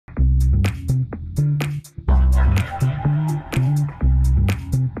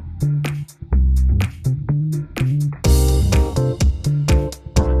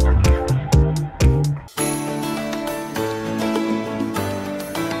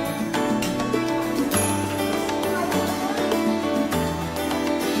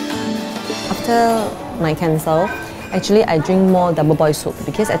after my cancer, actually I drink more double boil soup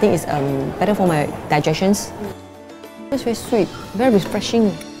because I think it's better for my digestions. It's very sweet, very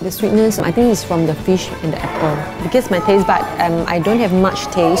refreshing. The sweetness, I think, is from the fish and the apple. Because my taste bud, I don't have much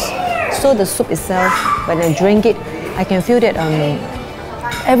taste. So the soup itself, when I drink it, I can feel that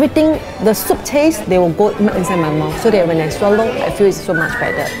everything, the soup taste, they will go inside my mouth. So that when I swallow, I feel it's so much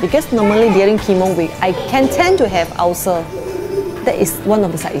better. Because normally during chemo week, I can tend to have ulcer. That is one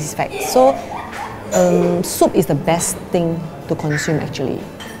of the side effects. So soup is the best thing to consume actually.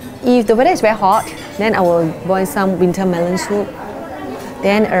 If the weather is very hot, then I will boil some winter melon soup.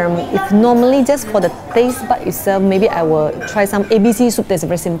 Then if normally just for the taste bud itself, maybe I will try some ABC soup, that's a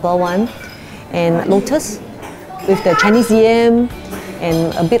very simple one. And lotus with the Chinese yam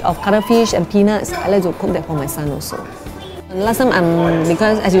and a bit of cuttlefish and peanuts. I like to cook that for my son also. Last time,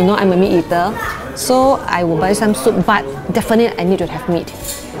 because as you know, I'm a meat eater, so I will buy some soup, but definitely I need to have meat.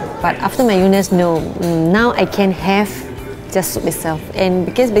 But after my illness, no. Now I can have just soup itself. And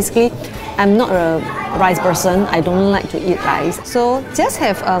because basically, I'm not a rice person, I don't like to eat rice. So just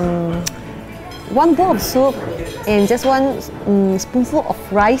have one bowl of soup and just one spoonful of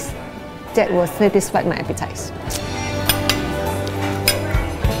rice. That will satisfy my appetite.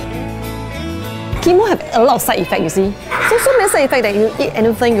 Chemo have a lot of side effects, you see. So many side effects that you eat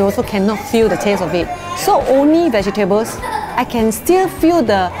anything, you also cannot feel the taste of it. So only vegetables, I can still feel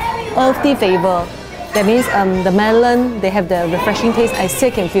the earthy flavor. That means the melon, they have the refreshing taste, I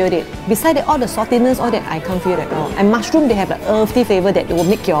still can feel it. Besides that, all the saltiness, all that, I can't feel it at all. And mushroom, they have the earthy flavor that will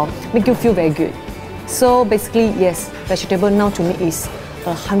make you feel very good. So basically, yes, vegetable now to me is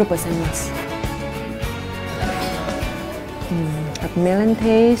 100% must. Have melon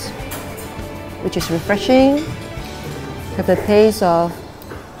taste, which is refreshing. Have the taste of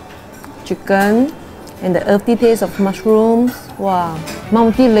chicken and the earthy taste of mushrooms. Wow,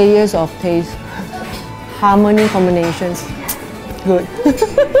 multi-layers of taste. Harmony combinations, good.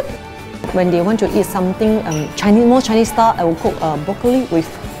 When they want to eat something more Chinese style, I will cook broccoli with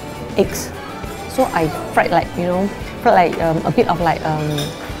eggs. So I fried like a bit of like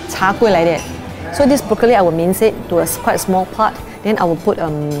char kueh like that. So this broccoli I will mince it to a quite small part. Then I will put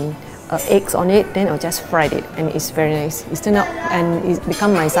eggs on it. Then I'll just fry it, and it's very nice. It's turned out and it's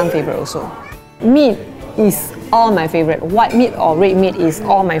become my son's favorite also. Meat is all my favorite. White meat or red meat is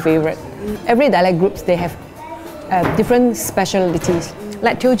all my favorite. Every dialect groups, they have different specialities.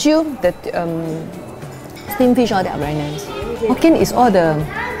 Like Teochew, the steamed fish, all that are very nice. Hokkien is all the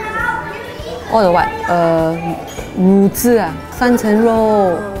what? 卤汁啊, 三层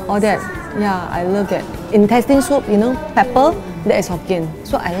肉, all that. Yeah, I love that. Intestine soup, you know, pepper, that is Hokkien.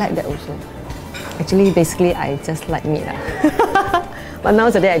 So I like that also. Actually, basically, I just like meat. But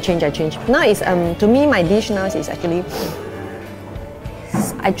nowadays I change. Now it's to me, my dish now is actually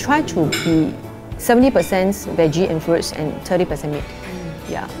I try to be 70% veggie and fruits and 30% meat.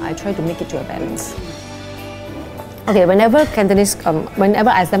 Yeah, I try to make it to a balance. Okay, whenever Cantonese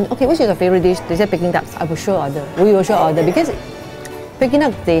whenever I ask them, okay, which is your favorite dish? They say Peking duck. I will sure order. We will sure order because Peking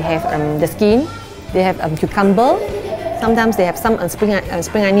duck, they have the skin, they have cucumber. Sometimes they have some spring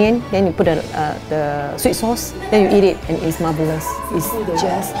onion. Then you put the sweet sauce. Then you eat it, and it's marvelous. It's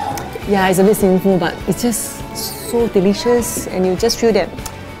just, yeah, it's a bit sinful, but it's just so delicious, and you just feel that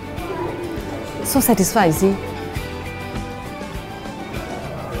so satisfied. See,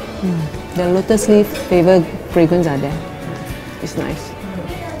 the lotus leaf flavor fragrance are there. It's nice.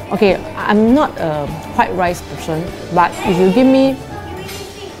 Okay, I'm not a white rice person, but if you give me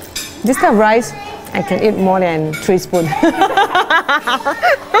this kind of rice, I can eat more than 3 spoons.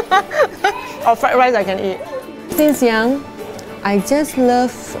 Or fried rice I can eat. Since young, I just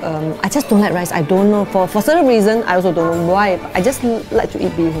love, I just don't like rice. I don't know, for certain reason, I also don't know why. I just like to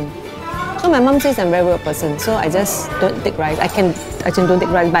eat bee hoon. So my mom says I'm a very weird person, so I just don't take rice. I can don't take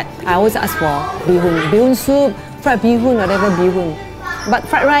rice, but I always ask for bee hoon soup, fried bee hoon, whatever bee hoon. But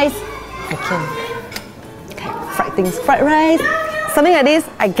fried rice, I can. Okay, fried things, fried rice. Something like this,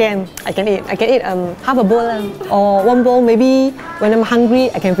 I can eat. I can eat half a bowl or 1 bowl maybe. When I'm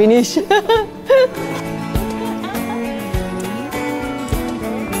hungry, I can finish.